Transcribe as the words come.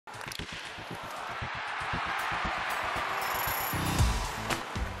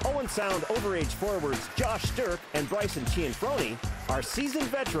Sound Overage forwards Josh Sterk and Bryson Cianfrone are seasoned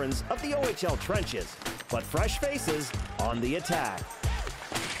veterans of the OHL trenches, but fresh faces on the attack.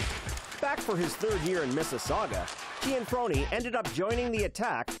 Back for his third year in Mississauga, Cianfrone ended up joining the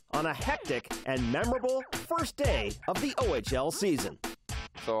attack on a hectic and memorable first day of the OHL season.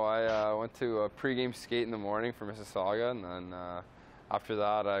 So I went to a pregame skate in the morning for Mississauga, and then after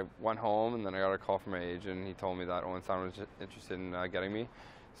that I went home, and then I got a call from my agent. He told me that Owen Sound was interested in getting me.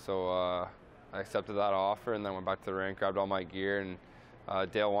 So I accepted that offer and then went back to the rink, grabbed all my gear,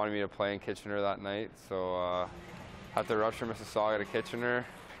 and Dale wanted me to play in Kitchener that night. So had to rush from Mississauga to Kitchener,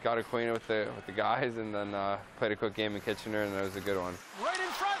 got acquainted with the guys, and then played a quick game in Kitchener, and it was a good one. Right in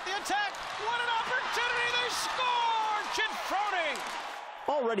front, the attack, what an opportunity, they score! Cianfrone!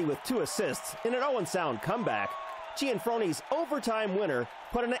 Already with 2 assists in an Owen Sound comeback, Cianfrone's overtime winner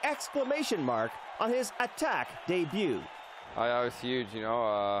put an exclamation mark on his attack debut. It was huge, you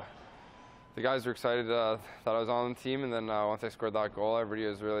know. The guys were excited that I was on the team, and then once I scored that goal, everybody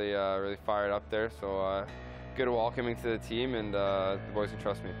was really fired up there. So good welcoming to the team, and the boys can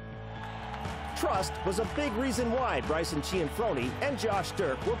trust me. Trust was a big reason why Bryson Cianfrone and Josh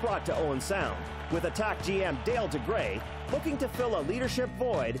Sterk were brought to Owen Sound, with attack GM Dale DeGray looking to fill a leadership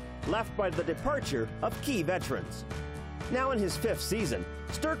void left by the departure of key veterans. Now in his 5th season,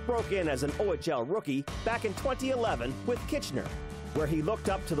 Sterk broke in as an OHL rookie back in 2011 with Kitchener, where he looked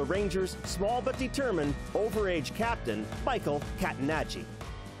up to the Rangers' small but determined overage captain, Michael Catanacci.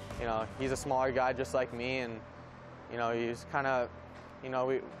 You know, he's a smaller guy just like me, and you know, he's kind of, you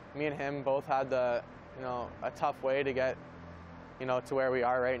know, me and him both had the, you know, a tough way to get, you know, to where we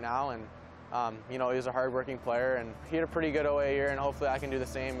are right now, and you know, he's a hard-working player, and he had a pretty good OA year, and hopefully I can do the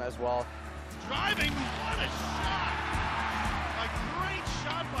same as well. Driving, what a shot! A great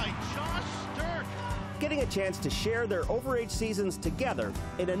shot by Josh Sterk. Getting a chance to share their overage seasons together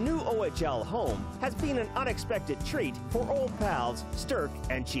in a new OHL home has been an unexpected treat for old pals Sterk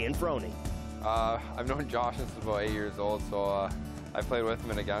and Cianfrone. I've known Josh since I was about 8 years old, so I played with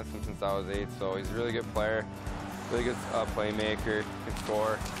him and against him since I was 8, so he's a really good player, really good playmaker, can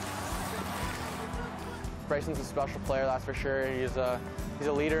score. Bryson's a special player, that's for sure. He's a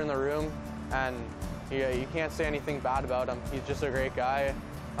leader in the room, and you can't say anything bad about him. He's just a great guy,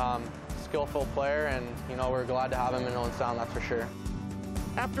 skillful player, and you know, we're glad to have him in Owen Sound, that's for sure.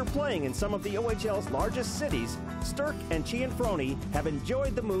 After playing in some of the OHL's largest cities, Sterk and Cianfrone have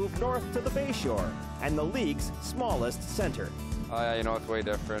enjoyed the move north to the Bayshore and the league's smallest center. You know, it's way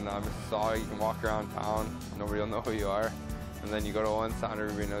different. Mississauga, you can walk around town, nobody will know who you are. And then you go to Owen Sound,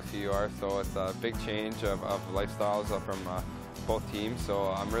 everybody knows who you are. So it's a big change of lifestyles from both teams.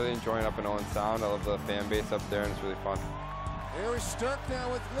 So I'm really enjoying up in Owen Sound. I love the fan base up there, and it's really fun. Here is Sterk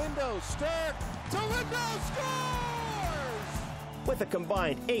now with Lindo. Sterk to Lindo, scores! With a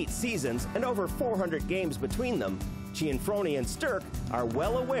combined 8 seasons and over 400 games between them, Cianfrone and Sterk are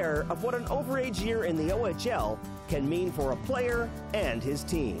well aware of what an overage year in the OHL can mean for a player and his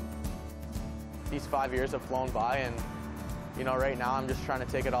team. These 5 years have flown by, and you know, right now I'm just trying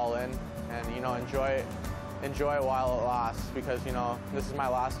to take it all in and, you know, enjoy it while it lasts, because, you know, this is my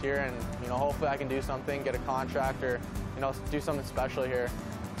last year, and, you know, hopefully I can do something, get a contract, or, you know, do something special here,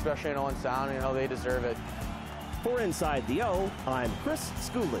 especially in Owen Sound. You know, they deserve it. For Inside the O, I'm Chris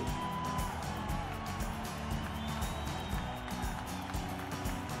Schooley.